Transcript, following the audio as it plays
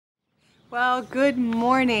Well, good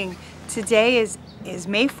morning. Today is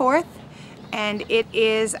May 4th, and it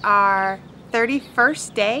is our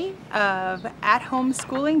 31st day of at-home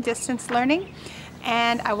schooling, distance learning,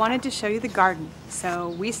 and I wanted to show you the garden. So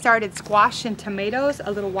we started squash and tomatoes a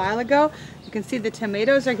little while ago. You can see the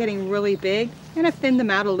tomatoes are getting really big. I'm gonna thin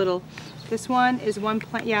them out a little. This one is one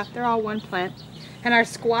plant. Yeah, they're all one plant. And our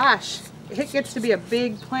squash, it gets to be a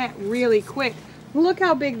big plant really quick. Look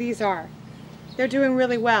how big these are. They're doing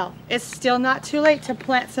really well. It's still not too late to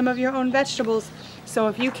plant some of your own vegetables. So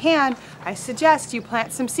if you can, I suggest you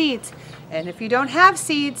plant some seeds. And if you don't have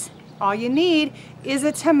seeds, all you need is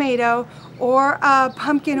a tomato or a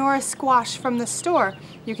pumpkin or a squash from the store.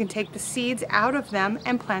 You can take the seeds out of them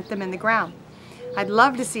and plant them in the ground. I'd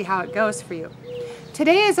love to see how it goes for you.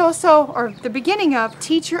 Today is also, or the beginning of,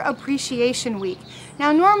 Teacher Appreciation Week.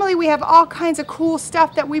 Now normally we have all kinds of cool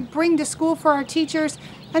stuff that we bring to school for our teachers,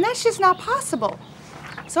 and that's just not possible.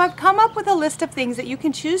 So I've come up with a list of things that you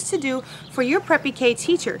can choose to do for your Preppy-K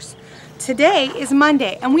teachers. Today is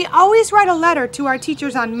Monday, and we always write a letter to our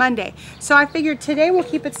teachers on Monday. So I figured today we'll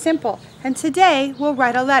keep it simple, and today we'll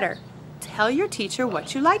write a letter. Tell your teacher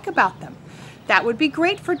what you like about them. That would be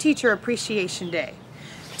great for Teacher Appreciation Day.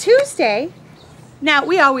 Tuesday, now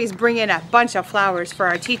we always bring in a bunch of flowers for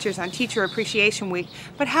our teachers on Teacher Appreciation Week,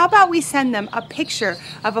 but how about we send them a picture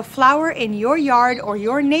of a flower in your yard or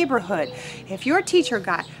your neighborhood? If your teacher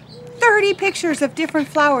got 30 pictures of different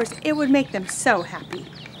flowers, it would make them so happy.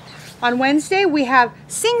 On Wednesday, we have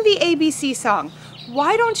Sing the ABC Song.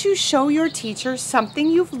 Why don't you show your teachers something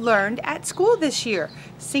you've learned at school this year?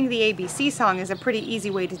 Sing the ABC Song is a pretty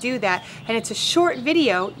easy way to do that, and it's a short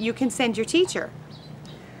video you can send your teacher.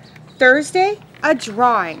 Thursday, a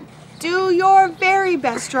drawing. Do your very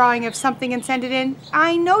best drawing of something and send it in.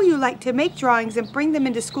 I know you like to make drawings and bring them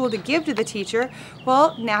into school to give to the teacher.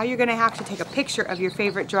 Well, now you're going to have to take a picture of your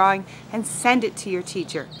favorite drawing and send it to your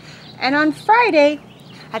teacher. And on Friday,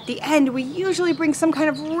 at the end, we usually bring some kind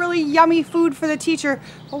of really yummy food for the teacher.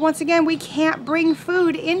 But once again, we can't bring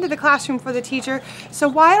food into the classroom for the teacher. So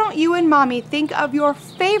why don't you and Mommy think of your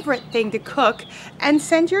favorite thing to cook and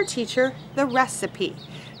send your teacher the recipe?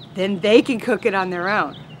 Then they can cook it on their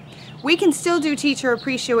own. We can still do Teacher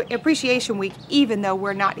Appreciation Week even though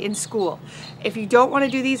we're not in school. If you don't want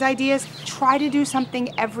to do these ideas, try to do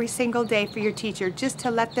something every single day for your teacher just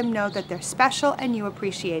to let them know that they're special and you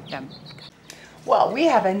appreciate them. Well, we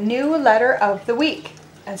have a new letter of the week,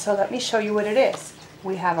 and so let me show you what it is.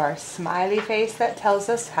 We have our smiley face that tells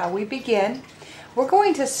us how we begin. We're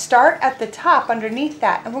going to start at the top underneath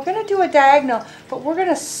that, and we're going to do a diagonal, but we're going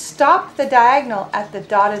to stop the diagonal at the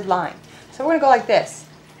dotted line. So we're going to go like this.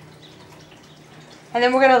 And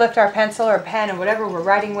then we're going to lift our pencil or pen or whatever we're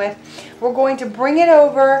writing with. We're going to bring it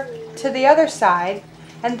over to the other side,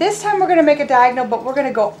 and this time we're going to make a diagonal, but we're going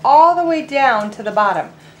to go all the way down to the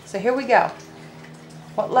bottom. So here we go.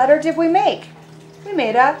 What letter did we make? We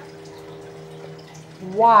made a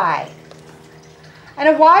Y. And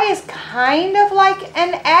a Y is kind of like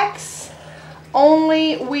an X,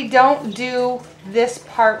 only we don't do this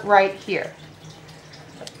part right here.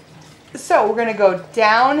 So we're going to go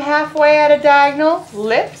down halfway at a diagonal,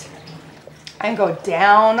 lift, and go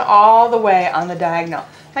down all the way on the diagonal.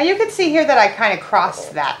 Now you can see here that I kind of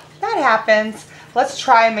crossed that. That happens. Let's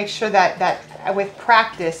try and make sure that with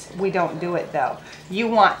practice we don't do it though. You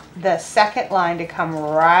want the second line to come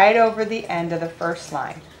right over the end of the first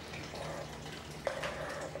line.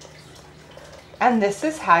 And this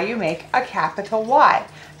is how you make a capital Y.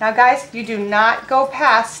 Now guys, you do not go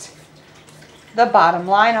past the bottom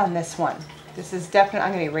line on this one. This is definitely,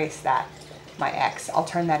 I'm going to erase that, my X. I'll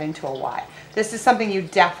turn that into a Y. This is something you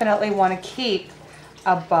definitely want to keep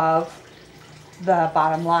above the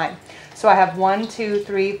bottom line. So I have 1, 2,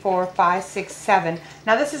 3, 4, 5, 6, 7.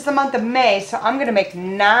 Now this is the month of May, so I'm going to make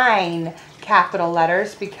 9 capital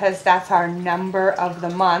letters because that's our number of the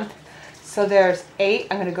month. So there's 8.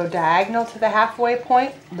 I'm going to go diagonal to the halfway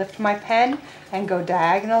point, lift my pen, and go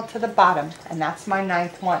diagonal to the bottom. And that's my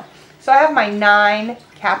 9th one. So I have my 9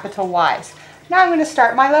 capital Y's. Now I'm going to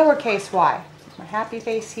start my lowercase y. My happy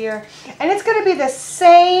face here. And it's going to be the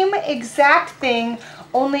same exact thing,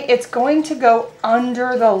 only it's going to go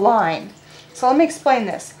under the line. So let me explain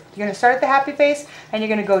this. You're going to start at the happy face, and you're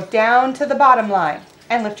going to go down to the bottom line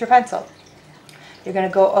and lift your pencil. You're going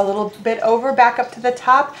to go a little bit over, back up to the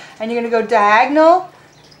top, and you're going to go diagonal,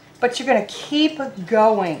 but you're going to keep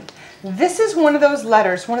going. This is one of those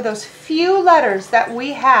letters, one of those few letters that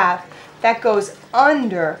we have that goes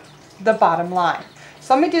under the bottom line.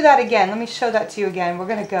 So let me do that again. Let me show that to you again. We're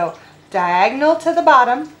going to go diagonal to the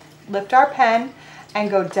bottom, lift our pen,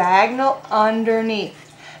 and go diagonal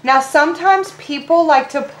underneath. Now sometimes people like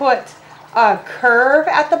to put a curve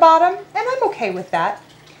at the bottom, and I'm okay with that.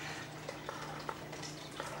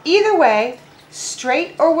 Either way,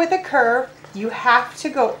 straight or with a curve, you have to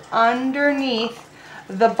go underneath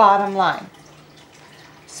the bottom line.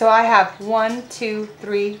 So I have 1, 2,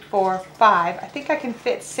 3, 4, 5. I think I can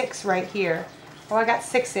fit 6 right here. Oh, I got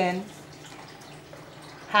 6 in.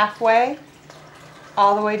 Halfway,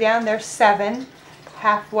 all the way down, there's 7.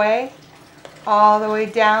 Halfway, all the way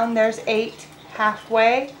down, there's 8.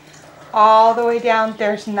 Halfway, all the way down,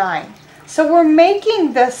 there's 9. So we're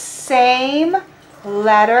making the same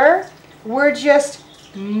letter, we're just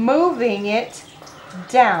moving it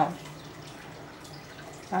down.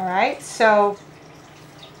 All right, so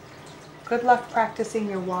good luck practicing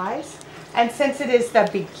your Y's. And since it is the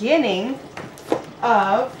beginning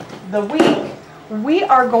of the week, we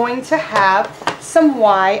are going to have some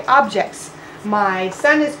Y objects. My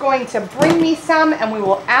son is going to bring me some and we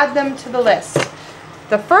will add them to the list.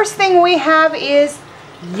 The first thing we have is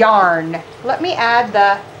yarn. Let me add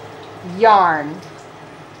the yarn.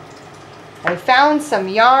 I found some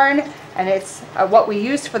yarn and it's what we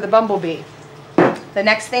used for the bumblebee. The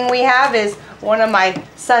next thing we have is one of my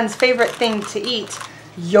son's favorite things to eat,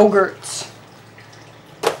 yogurt.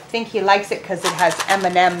 I think he likes it because it has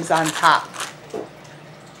M&Ms on top.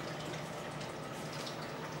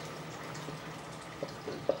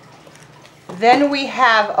 Then we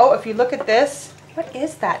have, oh, if you look at this, what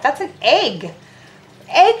is that? That's an egg.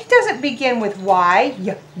 Egg doesn't begin with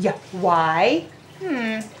Y. Y.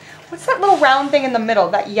 What's that little round thing in the middle,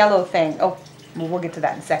 that yellow thing? Oh, well, we'll get to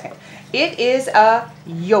that in a second. It is a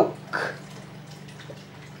yolk.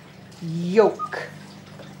 Yolk.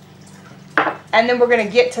 And then we're going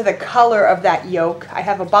to get to the color of that yolk. I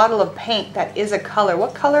have a bottle of paint that is a color.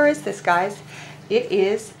 What color is this, guys? It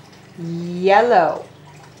is yellow.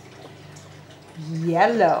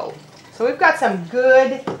 Yellow. So we've got some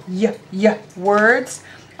good words.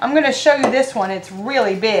 I'm going to show you this one. It's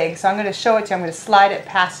really big, so I'm going to show it to you. I'm going to slide it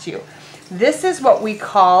past you. This is what we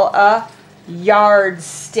call a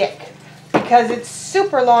yardstick because it's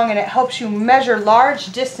super long and it helps you measure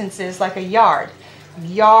large distances like a yard.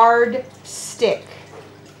 Yardstick.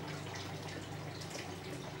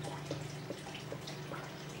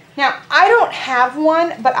 Now, I don't have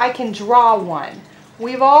one, but I can draw one.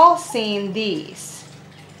 We've all seen these.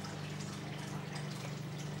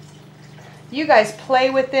 You guys play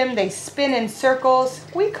with them. They spin in circles.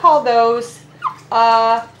 We call those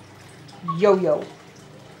a yo-yo.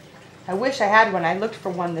 I wish I had one. I looked for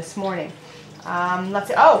one this morning. Let's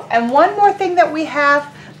see. Oh, and one more thing that we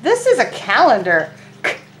have. This is a calendar.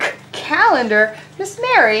 Calendar. Miss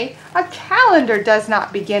Mary, a calendar does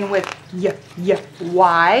not begin with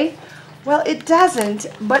Y. Well, it doesn't,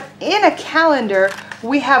 but in a calendar,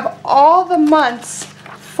 we have all the months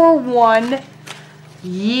for 1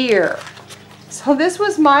 year. So this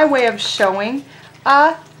was my way of showing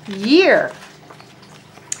a year.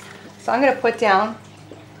 So I'm going to put down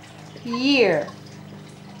year.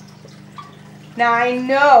 Now I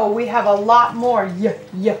know we have a lot more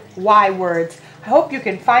Y words. I hope you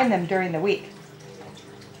can find them during the week.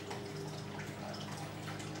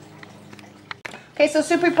 Okay, so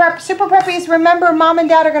super preppies, remember Mom and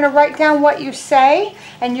Dad are going to write down what you say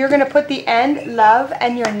and you're going to put the end, love,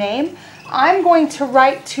 and your name. I'm going to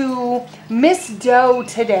write to Miss Doe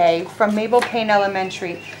today from Mabel Payne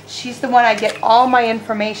Elementary. She's the one I get all my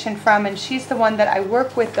information from and she's the one that I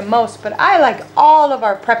work with the most, but I like all of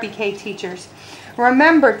our Preppy K teachers.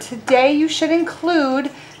 Remember, today you should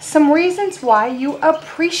include some reasons why you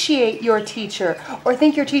appreciate your teacher or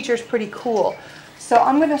think your teacher is pretty cool. So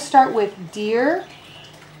I'm going to start with Dear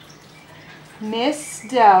Miss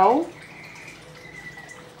Doe.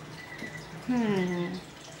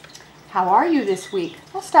 How are you this week?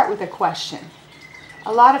 I'll start with a question.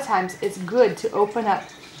 A lot of times it's good to open up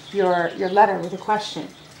your letter with a question.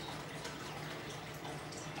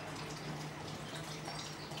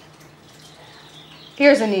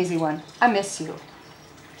 Here's an easy one. I miss you.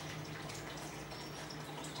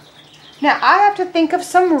 Now I have to think of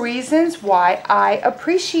some reasons why I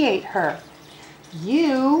appreciate her.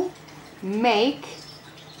 You make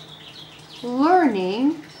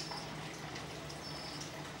learning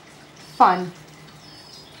fun.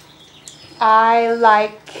 I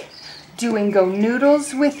like doing Go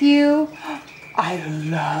Noodles with you. I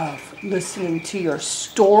love listening to your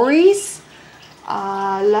stories.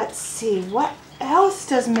 Let's see, what else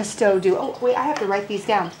does Miss Doe do? Oh, wait, I have to write these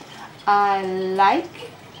down. I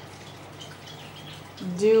like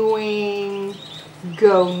doing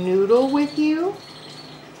Go Noodle with you.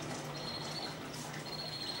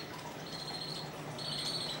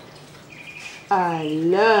 I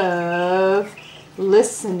love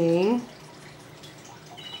listening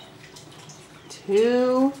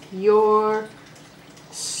to your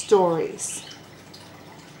stories.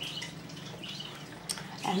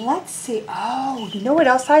 And let's see, oh, you know what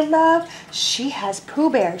else I love? She has Pooh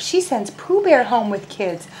Bear. She sends Pooh Bear home with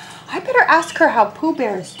kids. I better ask her how Pooh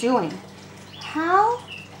Bear is doing. How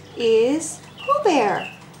is Pooh Bear?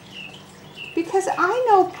 Because I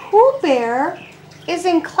know Pooh Bear is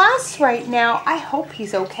in class right now. I hope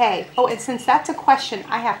he's okay. Oh, and since that's a question,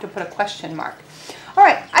 I have to put a question mark. All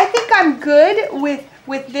right, I think I'm good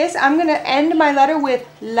with this. I'm going to end my letter with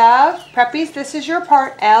love. Preppies, this is your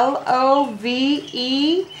part.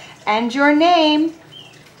 L-O-V-E and your name.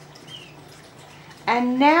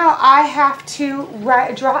 And now I have to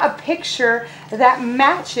draw a picture that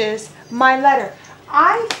matches my letter.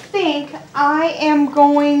 I think I am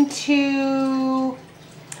going to,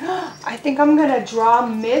 I'm going to draw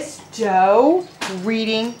Miss Doe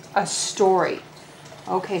reading a story.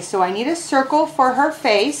 Okay, so I need a circle for her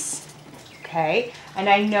face. Okay, and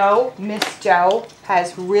I know Miss Doe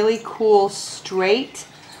has really cool, straight,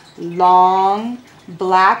 long,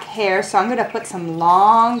 black hair. So I'm going to put some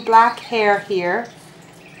long black hair here.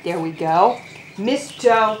 There we go. Miss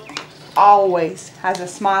Doe always has a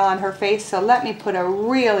smile on her face, so let me put a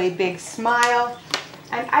really big smile.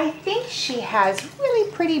 And I think she has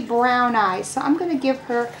really pretty brown eyes, so I'm going to give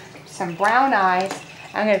her some brown eyes.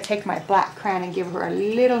 I'm going to take my black crayon and give her a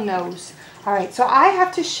little nose. All right, so I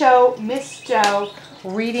have to show Miss Doe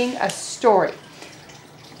reading a story.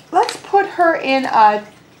 Let's put her in a,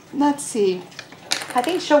 let's see, I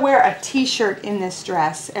think she'll wear a t-shirt in this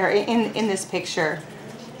dress, or in this picture.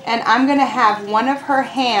 And I'm going to have one of her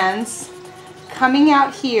hands coming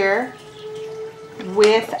out here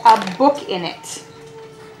with a book in it.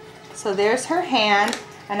 So there's her hand,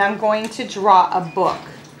 and I'm going to draw a book,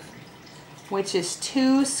 which is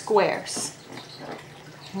 2 squares.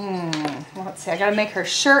 Let's see, I gotta make her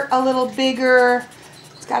shirt a little bigger.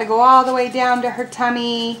 It's gotta go all the way down to her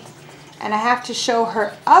tummy. And I have to show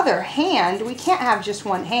her other hand. We can't have just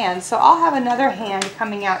one hand, so I'll have another hand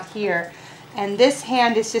coming out here. And this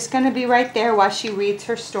hand is just gonna be right there while she reads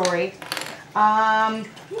her story. I'm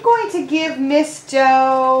going to give Miss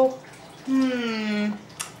Doe, I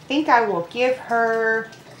think I will give her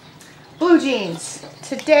blue jeans.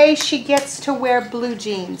 Today she gets to wear blue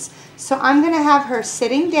jeans. So I'm going to have her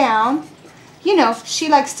sitting down. You know, she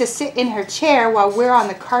likes to sit in her chair while we're on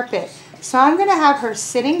the carpet. So I'm going to have her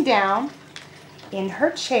sitting down in her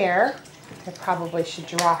chair. I probably should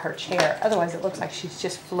draw her chair. Otherwise it looks like she's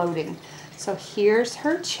just floating. So here's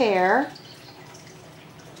her chair.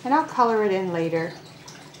 And I'll color it in later.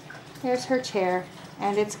 There's her chair.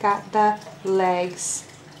 And it's got the legs.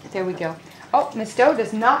 There we go. Oh, Miss Doe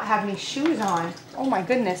does not have any shoes on. Oh my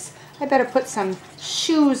goodness. I better put some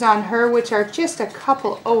shoes on her, which are just a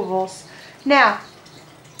couple ovals. Now,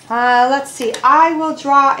 let's see. I will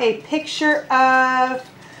draw a picture of,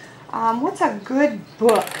 what's a good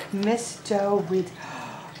book Miss Doe reads?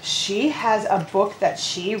 She has a book that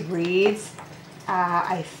she reads,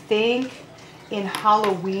 I think, in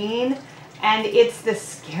Halloween, and it's the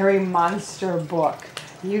Scary Monster book.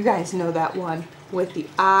 You guys know that one with the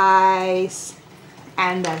eyes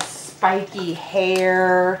and the spiky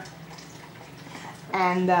hair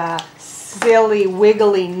and the silly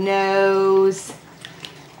wiggly nose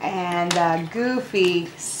and a goofy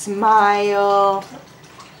smile.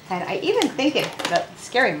 And I even think the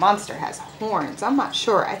Scary Monster has horns. I'm not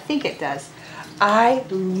sure. I think it does. I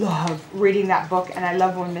love reading that book, and I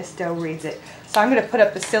love when Miss Doe reads it. So I'm going to put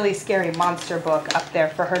up the Silly Scary Monster book up there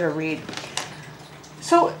for her to read.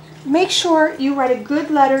 So make sure you write a good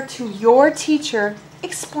letter to your teacher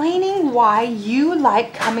explaining why you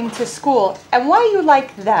like coming to school and why you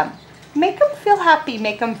like them. Make them feel happy,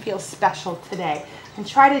 make them feel special today. And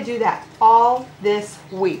try to do that all this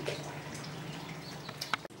week.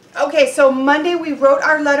 Okay, so Monday we wrote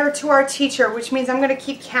our letter to our teacher, which means I'm going to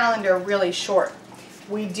keep calendar really short.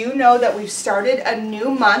 We do know that we've started a new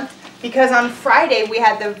month because on Friday we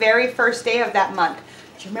had the very first day of that month.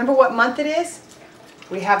 Do you remember what month it is?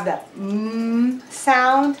 We have the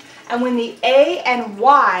sound, and when the A and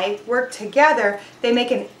Y work together, they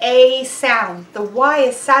make an A sound. The Y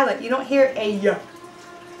is silent. You don't hear a y.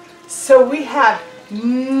 So we have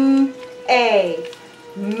A,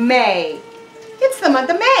 May. It's the month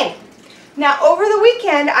of May. Now over the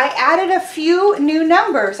weekend I added a few new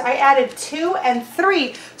numbers. I added 2 and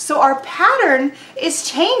 3. So our pattern is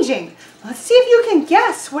changing. Let's see if you can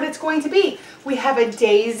guess what it's going to be. We have a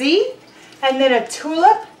daisy and then a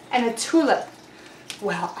tulip and a tulip.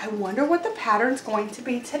 Well, I wonder what the pattern's going to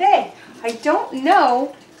be today. I don't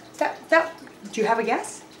know. Do you have a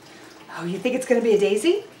guess? Oh, you think it's going to be a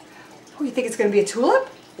daisy? Oh, you think it's going to be a tulip?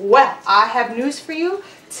 Well, I have news for you.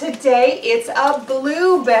 Today it's a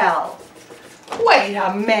bluebell. Wait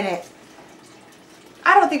a minute.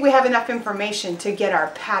 I don't think we have enough information to get our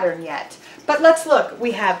pattern yet. But let's look.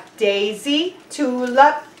 We have daisy,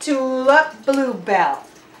 tulip, tulip, bluebell.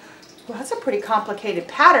 Well, that's a pretty complicated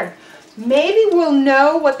pattern. Maybe we'll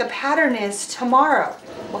know what the pattern is tomorrow.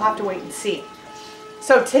 We'll have to wait and see.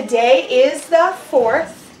 So today is the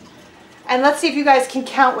 4th. And let's see if you guys can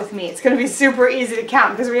count with me. It's going to be super easy to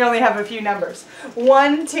count because we only have a few numbers.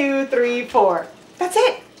 1, 2, 3, 4. That's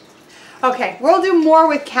it. Okay, we'll do more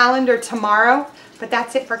with calendar tomorrow, but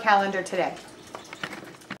that's it for calendar today.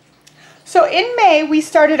 So in May, we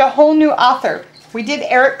started a whole new author. We did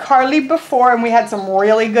Eric Carle before, and we had some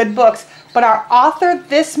really good books. But our author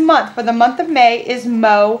this month, for the month of May, is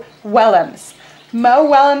Mo Willems. Mo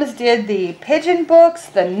Willems did the Pigeon books,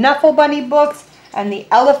 the Knuffle Bunny books, and the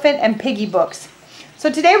Elephant and Piggy books.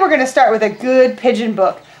 So today we're going to start with a good pigeon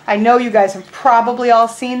book. I know you guys have probably all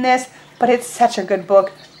seen this, but it's such a good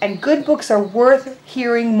book, and good books are worth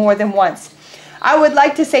hearing more than once. I would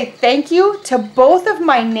like to say thank you to both of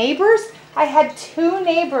my neighbors. I had 2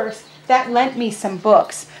 neighbors that lent me some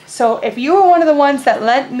books. So if you were one of the ones that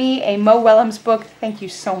lent me a Mo Willems book, thank you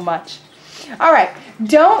so much. All right,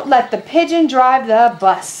 don't let the pigeon drive the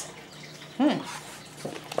bus.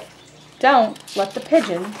 Don't let the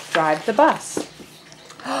pigeon drive the bus.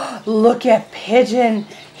 Look at Pigeon.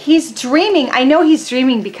 He's dreaming. I know he's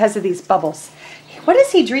dreaming because of these bubbles. What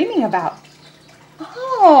is he dreaming about?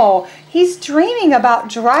 Oh, he's dreaming about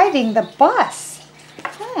driving the bus.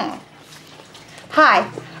 Hi,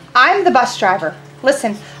 I'm the bus driver.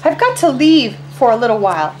 Listen, I've got to leave for a little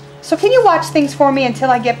while. So can you watch things for me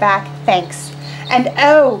until I get back? Thanks. And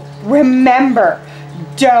oh, remember,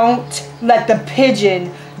 don't let the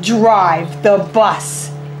pigeon drive the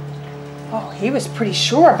bus. Oh, he was pretty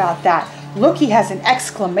sure about that. Look, he has an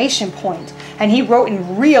exclamation point, and he wrote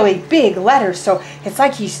in really big letters, so it's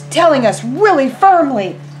like he's telling us really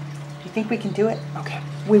firmly. Do you think we can do it? Okay,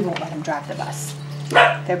 we won't let him drive the bus.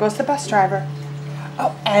 There goes the bus driver.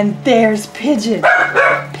 Oh, and there's Pigeon.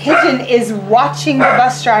 Pigeon is watching the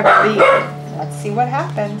bus driver leave. Let's see what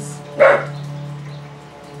happens.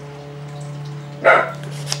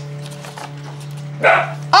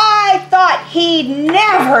 I thought he'd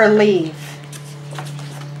never leave.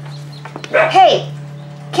 Hey,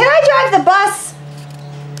 can I drive the bus?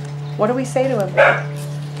 What do we say to him?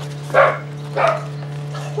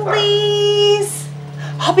 Please.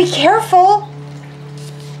 I'll be careful.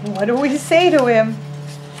 What do we say to him?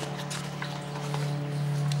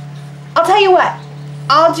 I'll tell you what.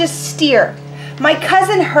 I'll just steer. My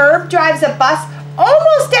cousin Herb drives a bus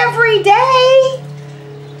almost every day.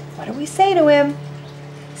 What do we say to him?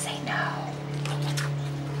 Say no.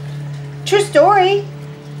 True story.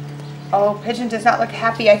 Oh, Pigeon does not look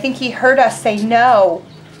happy. I think he heard us say no.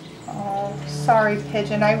 Oh, sorry,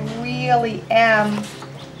 Pigeon. I really am.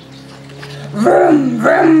 Vroom,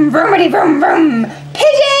 vroom, vroomity, vroom, vroom.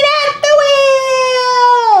 Pigeon at the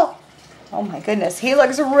wheel! Oh my goodness, he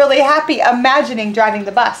looks really happy imagining driving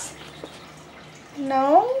the bus.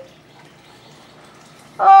 No?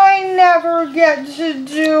 I never get to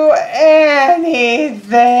do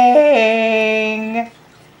anything.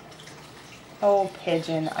 Oh,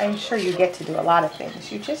 Pigeon, I'm sure you get to do a lot of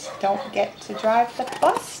things. You just don't get to drive the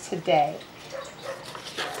bus today.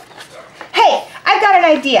 Hey, I've got an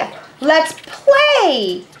idea. Let's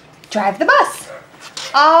play drive the bus.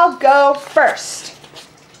 I'll go first.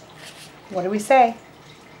 What do we say?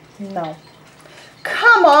 No.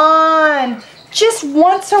 Come on, just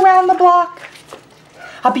once around the block.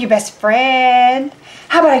 I'll be your best friend.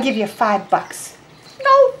 How about I give you $5?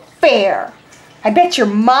 No fair. I bet your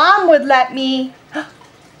mom would let me.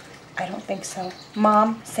 I don't think so.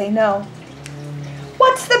 Mom, say no.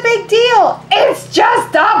 What's the big deal? It's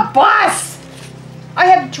just a bus. I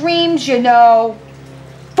have dreams, you know.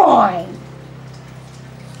 Fine.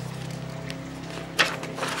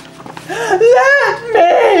 Let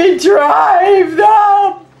me drive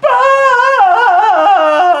the bus.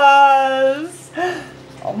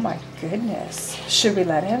 Oh my goodness. Should we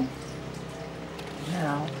let him?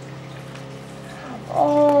 No.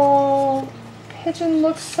 Oh, Pigeon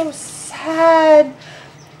looks so sad.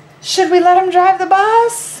 Should we let him drive the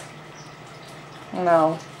bus?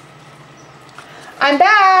 No. I'm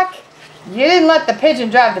back. You didn't let the pigeon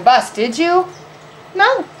drive the bus, did you?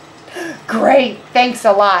 No. Great, thanks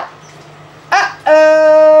a lot.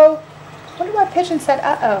 Uh-oh. I wonder why Pigeon said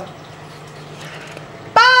uh-oh.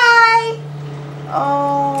 Bye.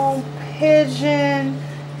 Oh, Pigeon,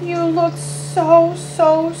 you look so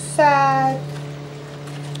sad.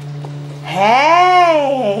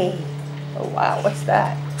 Hey. Oh, wow, what's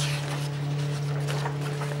that?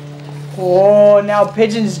 Oh, now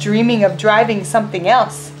Pigeon's dreaming of driving something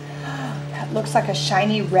else. That looks like a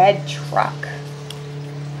shiny red truck.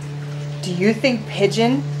 Do you think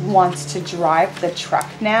Pigeon wants to drive the truck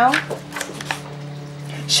now?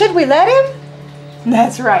 Should we let him?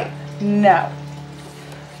 That's right, no.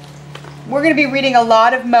 We're going to be reading a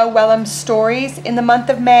lot of Mo Willems stories in the month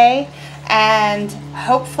of May, and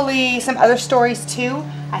hopefully some other stories too.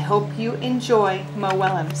 I hope you enjoy Mo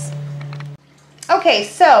Willems. Okay,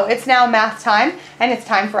 so it's now math time, and it's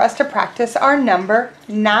time for us to practice our number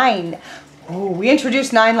 9. Oh, we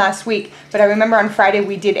introduced 9 last week, but I remember on Friday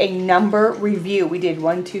we did a number review. We did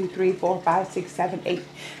 1, 2, 3, 4, 5, 6, 7, 8.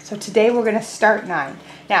 So today we're going to start 9.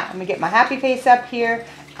 Now, I'm going to get my happy face up here.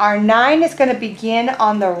 Our 9 is going to begin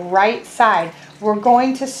on the right side. We're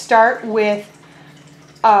going to start with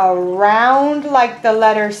a round like the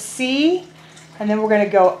letter C, and then we're going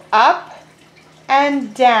to go up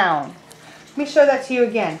and down. Let me show that to you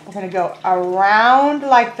again. We're going to go around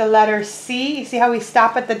like the letter C. You see how we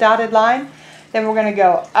stop at the dotted line? Then we're going to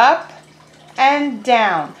go up and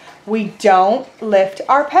down. We don't lift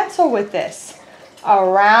our pencil with this.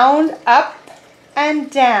 Around, up,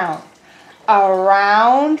 and down.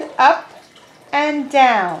 Around, up, and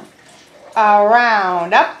down.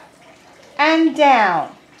 Around, up, and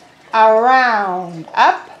down. Around,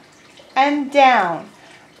 up, and down.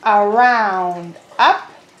 Around, up,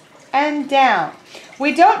 and down.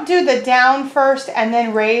 We don't do the down first and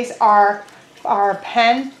then raise our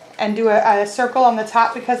pen and do a circle on the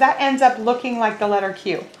top, because that ends up looking like the letter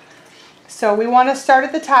Q. So we want to start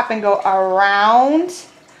at the top and go around,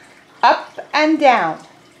 up and down,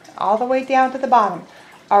 all the way down to the bottom.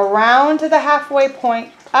 Around to the halfway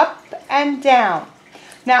point, up and down.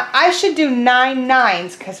 Now I should do 9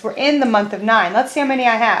 9s because we're in the month of 9. Let's see how many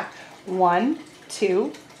I have. 1,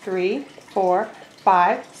 2, 3, 4,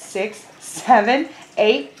 5, 6, 7,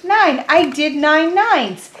 8, 9. I did 9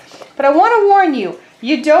 9s. But I want to warn you,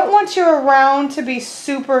 you don't want your around to be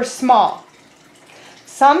super small.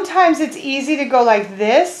 Sometimes it's easy to go like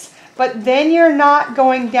this, but then you're not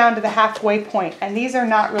going down to the halfway point, and these are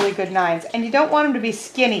not really good 9s. And you don't want them to be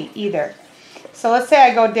skinny either. So let's say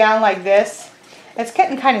I go down like this. It's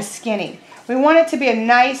getting kind of skinny. We want it to be a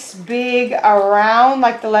nice big around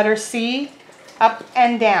like the letter C, up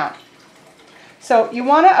and down. So you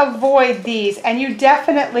want to avoid these, and you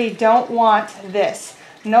definitely don't want this.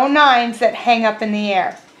 No 9s that hang up in the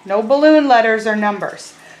air. No balloon letters or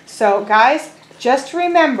numbers. So guys, just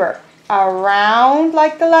remember, around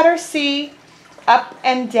like the letter C, up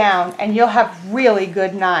and down, and you'll have really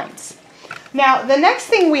good 9s. Now, the next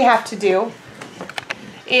thing we have to do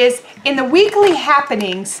is, in the weekly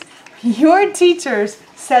happenings, your teachers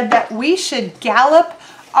said that we should gallop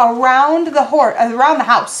around the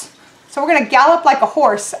house. So we're going to gallop like a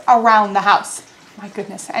horse around the house. My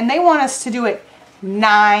goodness. And they want us to do it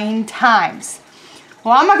 9 times.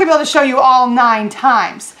 Well, I'm not going to be able to show you all 9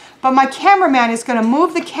 times, but my cameraman is going to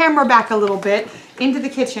move the camera back a little bit into the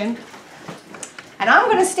kitchen. And I'm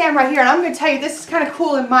going to stand right here, and I'm going to tell you, this is kind of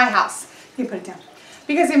cool in my house. You put it down.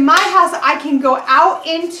 Because in my house, I can go out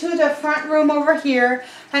into the front room over here,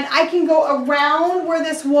 and I can go around where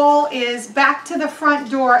this wall is, back to the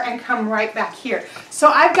front door, and come right back here. So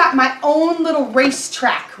I've got my own little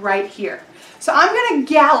racetrack right here. So I'm going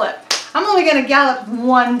to gallop. I'm only going to gallop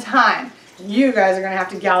 1 time. You guys are going to have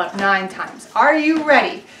to gallop 9 times. Are you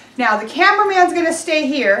ready? Now, the cameraman's going to stay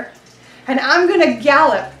here, and I'm going to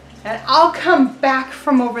gallop, and I'll come back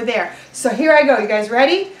from over there. So here I go. You guys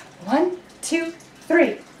ready? 1, 2,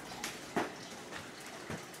 3.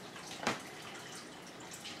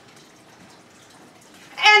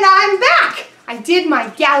 And I'm back! I did my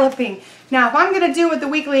galloping. Now, if I'm going to do what the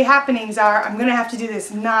weekly happenings are, I'm going to have to do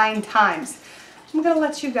this 9 times. I'm going to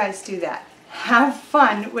let you guys do that. Have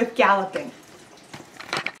fun with galloping.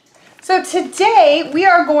 So today we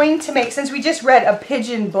are going to make, since we just read a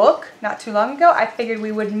pigeon book not too long ago, I figured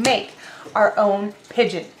we would make our own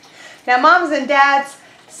pigeon. Now, moms and dads,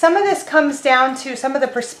 some of this comes down to, some of the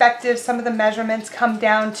perspectives, some of the measurements come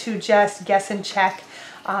down to just guess and check.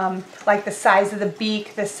 Like the size of the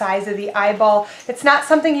beak, the size of the eyeball. It's not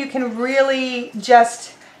something you can really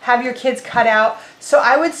just have your kids cut out. So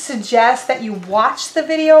I would suggest that you watch the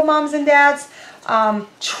video, moms and dads.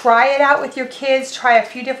 Try it out with your kids. Try a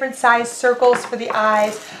few different size circles for the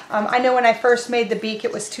eyes. I know when I first made the beak,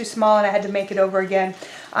 it was too small and I had to make it over again.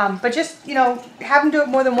 But just, you know, have them do it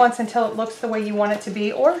more than once until it looks the way you want it to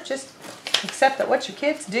be, or just accept that what your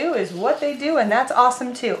kids do is what they do, and that's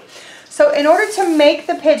awesome too. So in order to make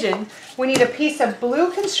the pigeon, we need a piece of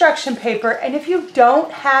blue construction paper, and if you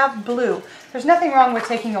don't have blue, there's nothing wrong with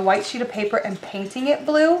taking a white sheet of paper and painting it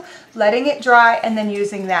blue, letting it dry, and then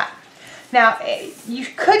using that. Now, you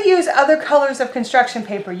could use other colors of construction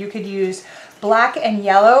paper. You could use black and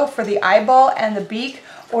yellow for the eyeball and the beak,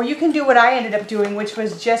 or you can do what I ended up doing, which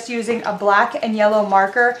was just using a black and yellow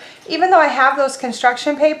marker. Even though I have those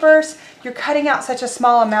construction papers, you're cutting out such a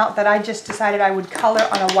small amount that I just decided I would color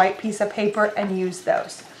on a white piece of paper and use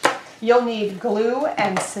those. You'll need glue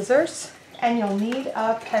and scissors, and you'll need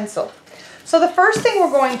a pencil. So the first thing we're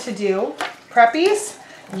going to do, preppies,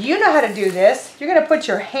 you know how to do this. You're going to put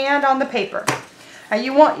your hand on the paper. Now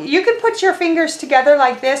you could put your fingers together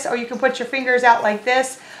like this, or you can put your fingers out like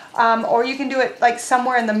this, or you can do it like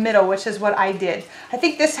somewhere in the middle, which is what I did. I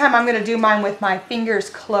think this time I'm going to do mine with my fingers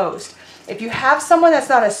closed. If you have someone that's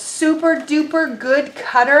not a super duper good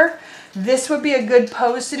cutter, this would be a good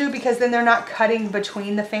pose to do, because then they're not cutting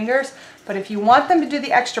between the fingers. But if you want them to do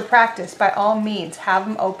the extra practice, by all means, have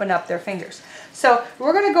them open up their fingers. So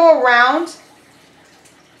we're going to go around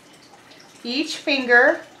each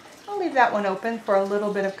finger. I'll leave that one open for a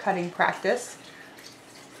little bit of cutting practice.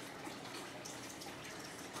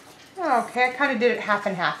 Okay, I kind of did it half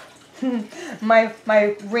and half.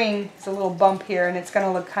 my ring is a little bump here, and it's going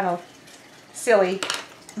to look kind of silly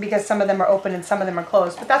because some of them are open and some of them are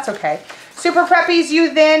closed, but that's okay. Super preppies,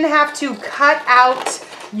 you then have to cut out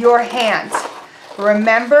your hand.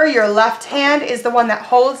 Remember, your left hand is the one that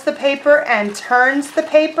holds the paper and turns the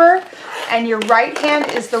paper, and your right hand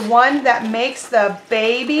is the one that makes the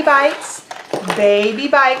baby bites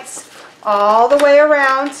all the way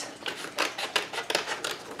around.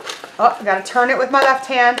 Oh, I gotta turn it with my left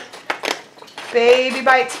hand. Baby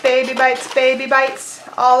bites, baby bites, baby bites,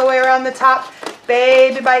 all the way around the top.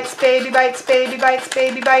 Baby bites, baby bites, baby bites,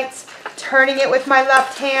 baby bites. Turning it with my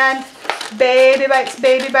left hand. Baby bites,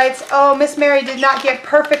 baby bites. Oh, Miss Mary did not get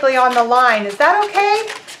perfectly on the line. Is that okay?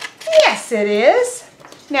 Yes, it is.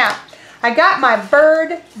 Now, I got my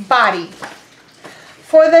bird body.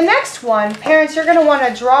 For the next one, parents, you're going to want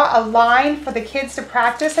to draw a line for the kids to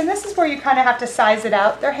practice, and this is where you kind of have to size it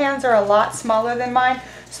out. Their hands are a lot smaller than mine,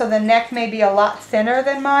 so the neck may be a lot thinner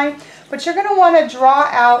than mine, but you're going to want to draw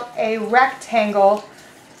out a rectangle,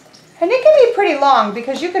 and it can be pretty long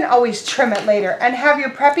because you can always trim it later, and have your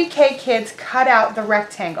Preppy K kids cut out the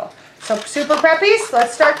rectangle. So super preppies,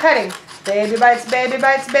 let's start cutting. Baby bites, baby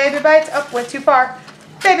bites, baby bites. Oh, went too far.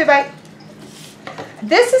 Baby bite.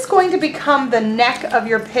 This is going to become the neck of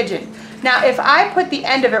your pigeon. Now, if I put the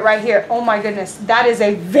end of it right here, oh my goodness, that is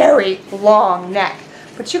a very long neck.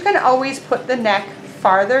 But you can always put the neck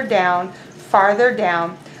farther down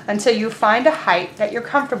until you find a height that you're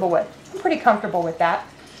comfortable with. I'm pretty comfortable with that.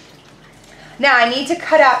 Now, I need to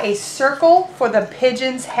cut out a circle for the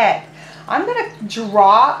pigeon's head. I'm going to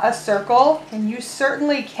draw a circle, and you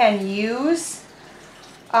certainly can use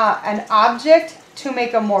an object to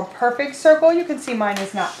make a more perfect circle. You can see mine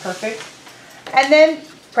is not perfect. And then,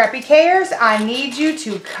 Preppy K'ers, I need you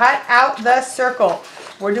to cut out the circle.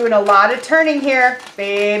 We're doing a lot of turning here.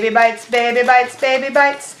 Baby bites, baby bites, baby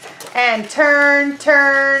bites. And turn,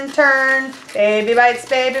 turn, turn. Baby bites,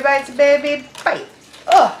 baby bites, baby bite.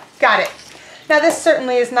 Oh, got it. Now this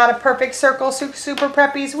certainly is not a perfect circle, super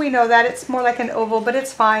preppies. We know that. It's more like an oval, but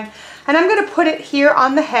it's fine. And I'm going to put it here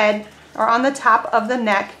on the head, or on the top of the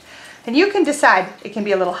neck. And you can decide. It can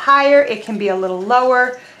be a little higher, it can be a little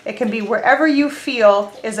lower, it can be wherever you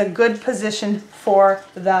feel is a good position for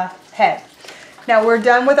the head. Now we're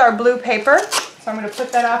done with our blue paper, so I'm going to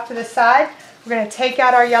put that off to the side. We're going to take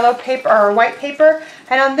out our yellow paper, or our white paper,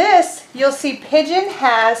 and on this you'll see Pigeon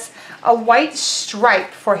has a white stripe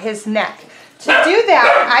for his neck. To do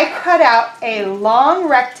that, I cut out a long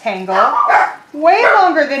rectangle, way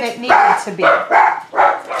longer than it needed to be.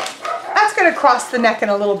 That's going to cross the neck in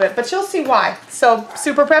a little bit, but you'll see why. So,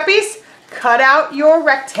 super preppies, cut out your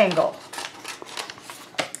rectangle.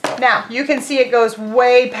 Now, you can see it goes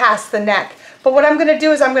way past the neck. But what I'm going to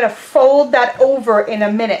do is I'm going to fold that over in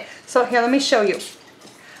a minute. So here, let me show you.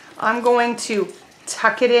 I'm going to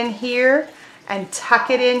tuck it in here and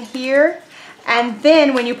tuck it in here. And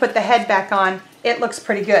then when you put the head back on, it looks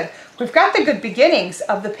pretty good. We've got the good beginnings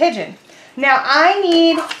of the pigeon. Now I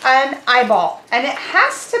need an eyeball, and it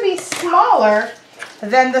has to be smaller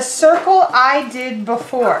than the circle I did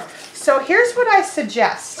before. So here's what I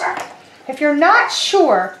suggest. If you're not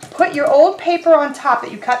sure, put your old paper on top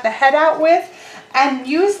that you cut the head out with, and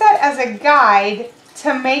use that as a guide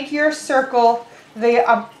to make your circle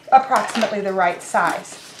approximately the right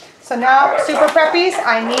size. So now, super preppies,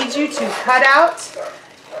 I need you to cut out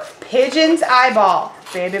Pigeon's eyeball.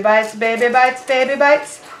 Baby bites, baby bites, baby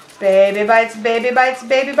bites. Baby bites, baby bites,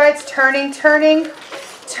 baby bites. Turning, turning,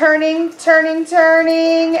 turning, turning,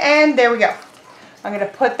 turning. And there we go. I'm going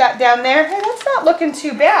to put that down there. Hey, that's not looking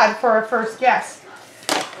too bad for a first guess.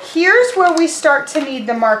 here's where we start to need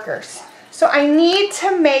the markers. So I need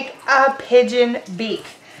to make a pigeon beak.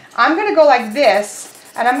 I'm going to go like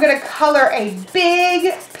this, and I'm going to color a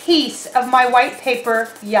big piece of my white paper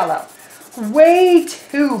yellow. Way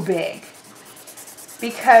too big,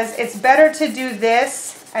 because it's better to do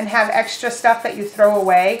this and have extra stuff that you throw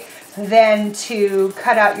away than to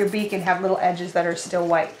cut out your beak and have little edges that are still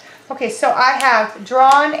white. Okay, so I have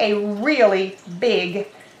drawn a really big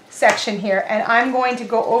section here, and I'm going to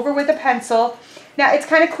go over with a pencil. Now it's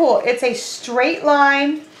kind of cool. It's a straight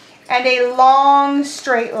line and a long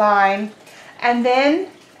straight line, and then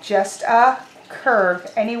just a curve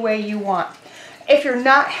any way you want. If you're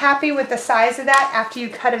not happy with the size of that after you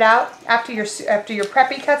cut it out, after your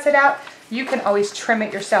preppy cuts it out, you can always trim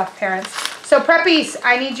it yourself, parents. So preppies,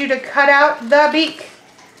 I need you to cut out the beak.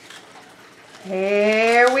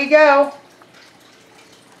 Here we go.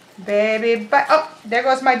 Baby, but oh, there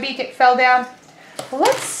goes my beak. It fell down.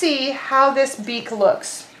 Let's see how this beak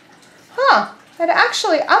looks. Huh. And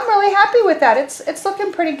actually, I'm really happy with that. It's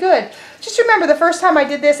looking pretty good. Just remember, the first time I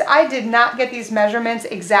did this, I did not get these measurements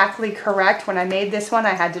exactly correct. When I made this one,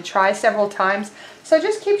 I had to try several times. So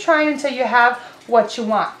just keep trying until you have what you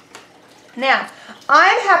want. Now,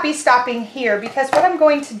 I'm happy stopping here because what I'm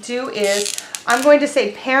going to do is I'm going to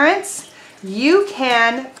say, parents, you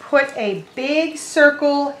can put a big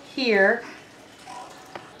circle here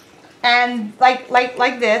and like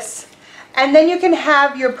this. And then you can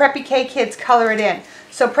have your Preppy K kids color it in.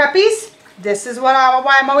 So preppies, this is why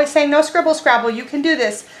I'm always saying no scribble scrabble. You can do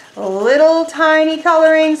this. Little tiny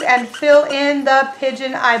colorings and fill in the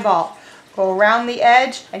pigeon eyeball. Go around the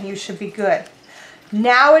edge and you should be good.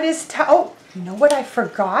 Now it is time. Oh, you know what I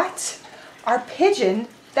forgot? Our pigeon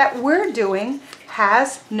that we're doing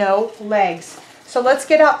has no legs. So let's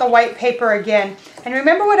get out the white paper again. And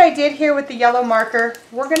remember what I did here with the yellow marker?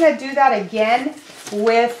 We're going to do that again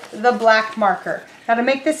with the black marker. Now to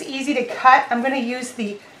make this easy to cut, I'm going to use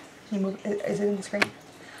the, is it in the screen?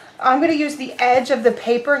 I'm going to use the edge of the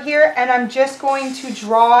paper here, and I'm just going to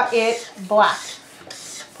draw it black.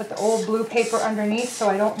 Put the old blue paper underneath so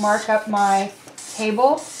I don't mark up my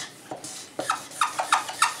table.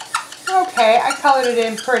 Okay, I colored it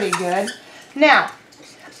in pretty good. Now,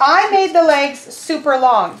 I made the legs super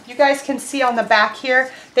long. You guys can see on the back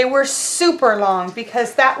here, they were super long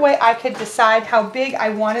because that way I could decide how big I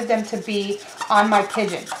wanted them to be on my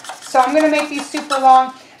pigeon. So I'm going to make these super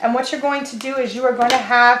long, and what you're going to do is you are going to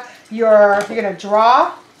have you're going to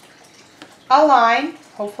draw a line.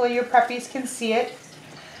 Hopefully your preppies can see it.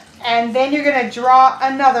 And then you're going to draw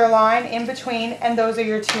another line in between, and those are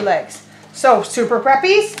your two legs. So super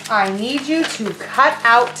preppies, I need you to cut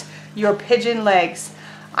out your pigeon legs.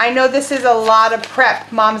 I know this is a lot of prep,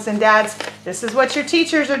 moms and dads. This is what your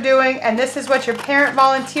teachers are doing, and this is what your parent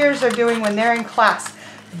volunteers are doing when they're in class.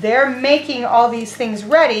 They're making all these things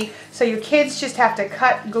ready, so your kids just have to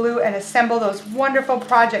cut, glue, and assemble those wonderful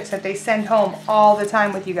projects that they send home all the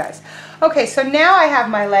time with you guys. Okay, so now I have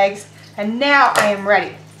my legs, and now I am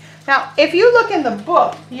ready. Now, if you look in the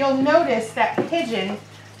book, you'll notice that pigeon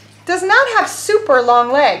does not have super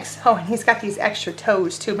long legs. Oh, and he's got these extra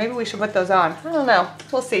toes too. Maybe we should put those on. I don't know.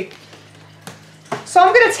 We'll see. So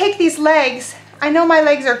I'm going to take these legs. I know my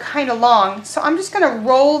legs are kind of long, so I'm just going to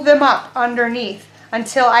roll them up underneath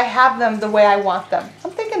until I have them the way I want them.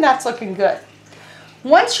 I'm thinking that's looking good.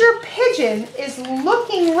 Once your pigeon is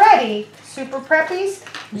looking ready, super preppies,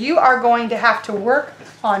 you are going to have to work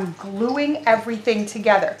on gluing everything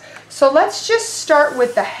together. So let's just start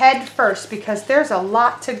with the head first because there's a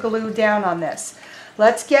lot to glue down on this.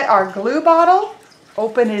 Let's get our glue bottle,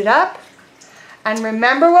 open it up, and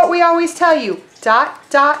remember what we always tell you, dot,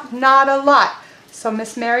 dot, not a lot. So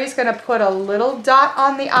Miss Mary's going to put a little dot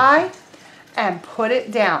on the eye and put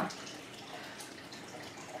it down.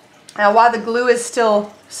 Now while the glue is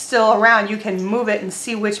still around, you can move it and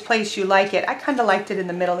see which place you like it. I kind of liked it in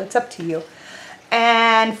the middle. It's up to you.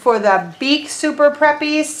 And for the beak super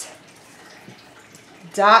preppies,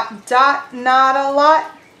 dot, dot, not a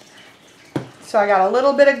lot. So I got a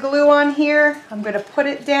little bit of glue on here. I'm going to put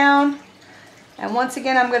it down. And once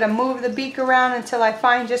again, I'm going to move the beak around until I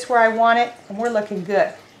find just where I want it. And we're looking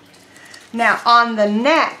good. Now on the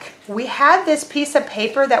neck, we had this piece of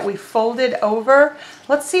paper that we folded over.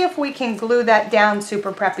 Let's see if we can glue that down,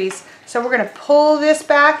 super preppies. So we're going to pull this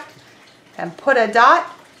back and put a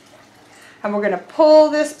dot. And we're going to pull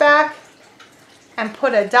this back and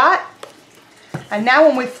put a dot. And now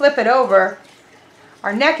when we flip it over,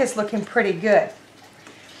 our neck is looking pretty good.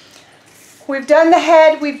 We've done the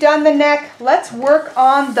head, we've done the neck. Let's work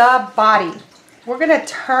on the body. We're going to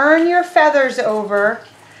turn your feathers over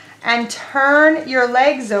and turn your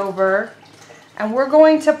legs over And we're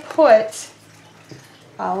going to put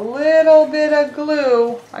a little bit of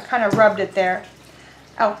glue. I kind of rubbed it there.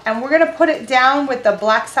 Oh, and we're going to put it down with the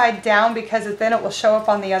black side down because then it will show up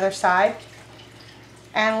on the other side.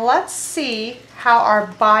 And let's see how our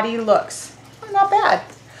body looks. Oh, not bad.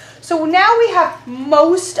 So now we have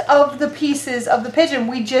most of the pieces of the pigeon.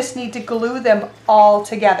 We just need to glue them all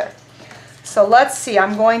together. So let's see.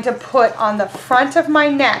 I'm going to put on the front of my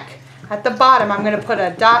neck, at the bottom, I'm going to put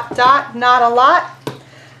a dot, dot, not a lot.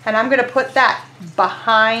 And I'm going to put that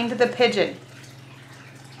behind the pigeon.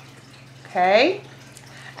 Okay.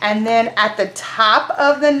 And then at the top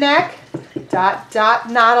of the neck, dot, dot,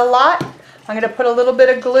 not a lot. I'm going to put a little bit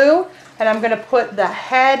of glue and I'm going to put the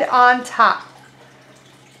head on top.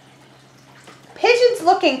 Pigeon's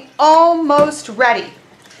looking almost ready.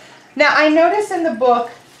 Now I notice in the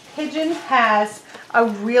book, pigeon has a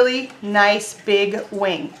really nice big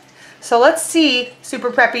wing. So let's see, Super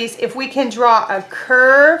Preppies, if we can draw a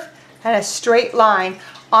curve and a straight line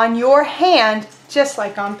on your hand, just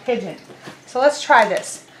like on pigeon. So let's try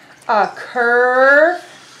this. A curve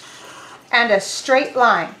and a straight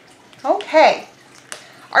line. Okay,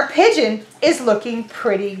 our pigeon is looking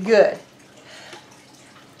pretty good.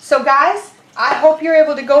 So guys, I hope you're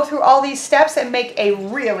able to go through all these steps and make a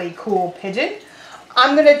really cool pigeon.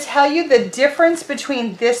 I'm going to tell you the difference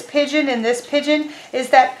between this pigeon and this pigeon is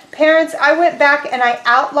that, parents, I went back and I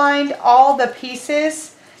outlined all the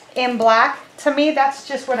pieces in black. To me, that's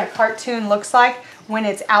just what a cartoon looks like when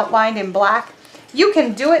it's outlined in black. You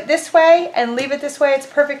can do it this way and leave it this way. It's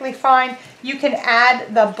perfectly fine. You can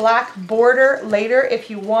add the black border later if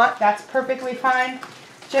you want. That's perfectly fine.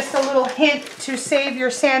 Just a little hint to save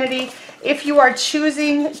your sanity. If you are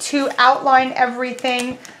choosing to outline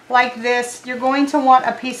everything like this, you're going to want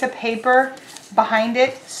a piece of paper behind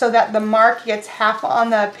it so that the mark gets half on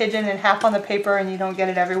the pigeon and half on the paper and you don't get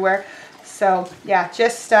it everywhere. So yeah,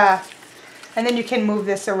 just and then you can move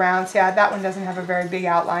this around. So yeah, that one doesn't have a very big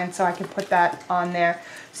outline, so I can put that on there.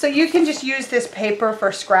 So you can just use this paper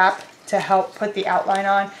for scrap to help put the outline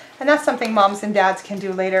on, and that's something moms and dads can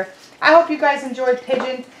do later. I hope you guys enjoyed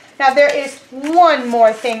pigeon. Now there is one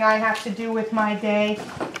more thing I have to do with my day,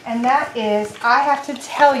 and that is I have to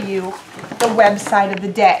tell you the website of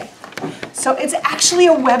the day. So it's actually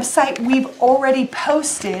a website we've already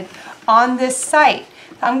posted on this site.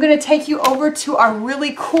 I'm going to take you over to our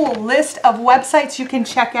really cool list of websites you can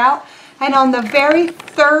check out. And on the very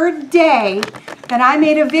third day that I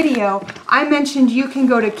made a video, I mentioned you can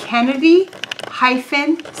go to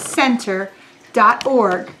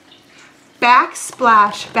kennedy-center.org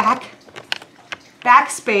backspace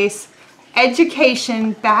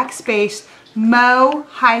education backspace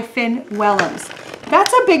Mo-Willems.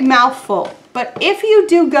 That's a big mouthful, but if you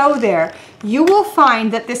do go there, you will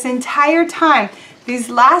find that this entire time, these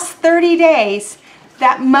last 30 days,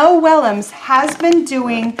 that Mo Willems has been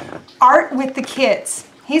doing art with the kids.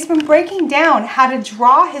 He's been breaking down how to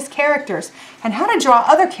draw his characters and how to draw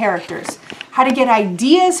other characters, how to get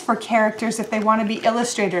ideas for characters if they want to be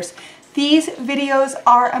illustrators. These videos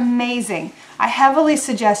are amazing. I heavily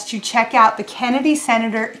suggest you check out the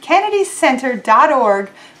kennedy-center.org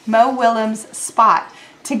Mo Willems spot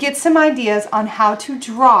to get some ideas on how to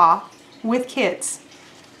draw with kids.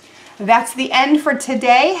 That's the end for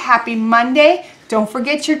today. Happy Monday. Don't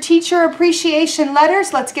forget your teacher appreciation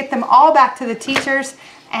letters. Let's get them all back to the teachers,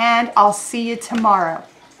 and I'll see you tomorrow.